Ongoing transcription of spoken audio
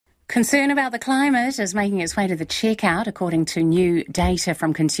Concern about the climate is making its way to the checkout, according to new data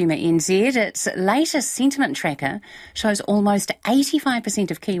from Consumer NZ. Its latest sentiment tracker shows almost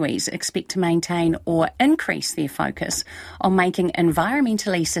 85% of Kiwis expect to maintain or increase their focus on making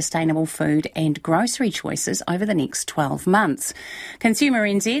environmentally sustainable food and grocery choices over the next 12 months. Consumer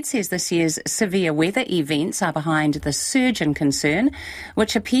NZ says this year's severe weather events are behind the surge in concern,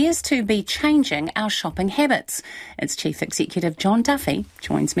 which appears to be changing our shopping habits. Its Chief Executive, Jon Duffy,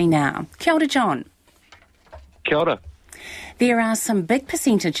 joins me now. Kia ora, John. Kia ora. There are some big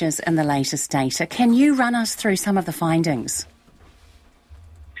percentages in the latest data. Can you run us through some of the findings?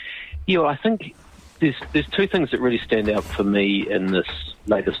 Yeah, I think there's two things that really stand out for me in this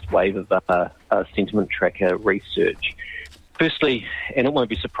latest wave of sentiment tracker research. Firstly, and it won't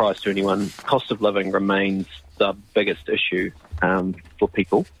be a surprise to anyone, cost of living remains the biggest issue for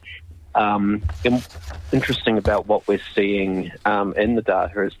people. And interesting about what we're seeing in the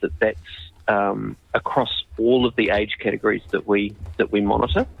data is that that's across all of the age categories that we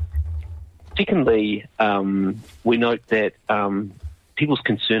monitor. Secondly, we note that people's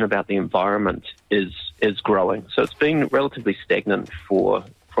concern about the environment is growing. So it's been relatively stagnant for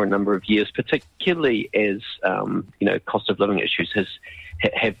a number of years, particularly as cost of living issues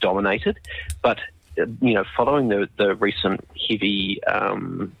have dominated. But following the recent heavy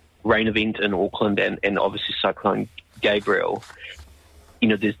rain event in Auckland and obviously Cyclone Gabriel,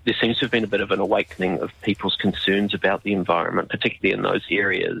 there seems to have been a bit of an awakening of people's concerns about the environment, particularly in those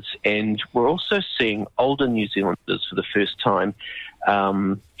areas. And we're also seeing older New Zealanders for the first time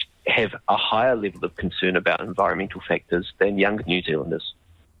have a higher level of concern about environmental factors than younger New Zealanders.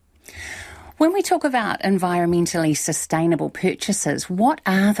 When we talk about environmentally sustainable purchases, what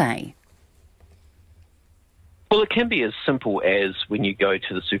are they? Well, it can be as simple as when you go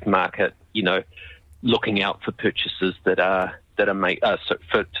to the supermarket, looking out for purchases for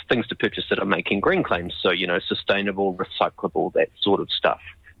things to purchase that are making green claims. So, sustainable, recyclable, that sort of stuff.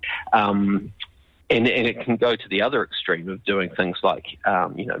 And it can go to the other extreme of doing things like,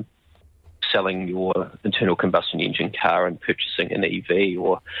 selling your internal combustion engine car and purchasing an EV,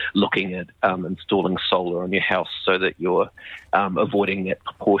 or looking at installing solar on your house so that you're avoiding that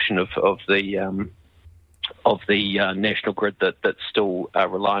proportion of the national grid that's still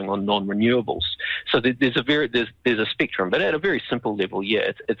relying on non-renewables. So there's a spectrum, but at a very simple level,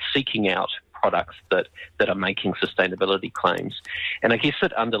 it's seeking out products that are making sustainability claims. And I guess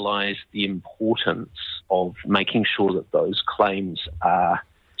it underlies the importance of making sure that those claims are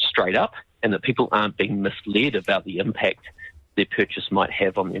straight up and that people aren't being misled about the impact their purchase might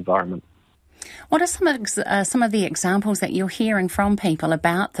have on the environment. What are some of the examples that you're hearing from people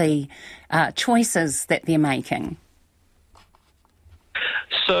about the choices that they're making?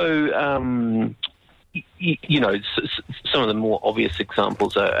 So, some of the more obvious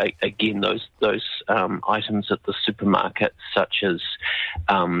examples are, again, those items at the supermarket, such as,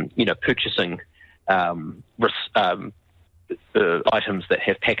 purchasing items that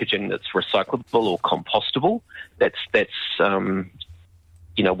have packaging that's recyclable or compostable. That's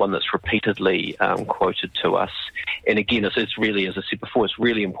one that's repeatedly quoted to us. And again, it's really, as I said before, it's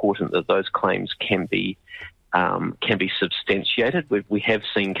really important that those claims can be substantiated. We have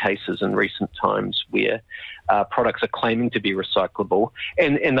seen cases in recent times where products are claiming to be recyclable,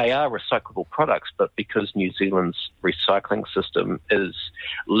 and they are recyclable products, but because New Zealand's recycling system is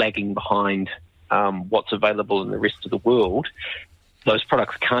lagging behind what's available in the rest of the world, those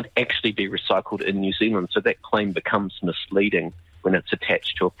products can't actually be recycled in New Zealand, so that claim becomes misleading when it's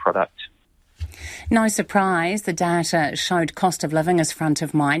attached to a product. No surprise, the data showed cost of living as front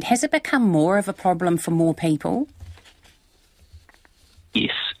of mind. Has it become more of a problem for more people?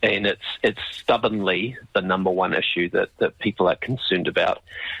 Yes, and it's stubbornly the number one issue that people are concerned about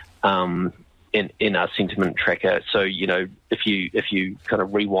in our sentiment tracker. So, if you kind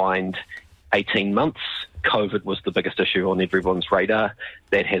of rewind 18 months, COVID was the biggest issue on everyone's radar.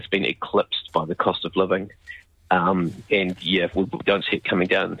 That has been eclipsed by the cost of living. We don't see it coming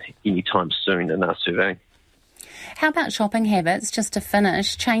down anytime soon in our surveying. How about shopping habits, just to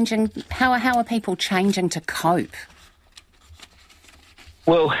finish, changing? How are people changing to cope?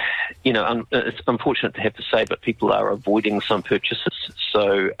 Well, it's unfortunate to have to say, but people are avoiding some purchases.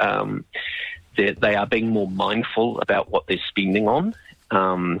 So they are being more mindful about what they're spending on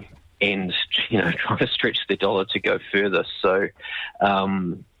and, trying to stretch their dollar to go further. So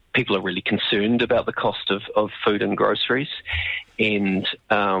people are really concerned about the cost of food and groceries, and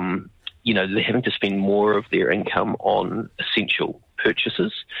they're having to spend more of their income on essential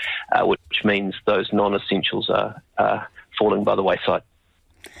purchases, which means those non-essentials are falling by the wayside.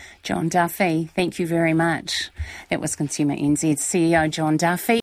 Jon Duffy, thank you very much. That was Consumer NZ CEO Jon Duffy.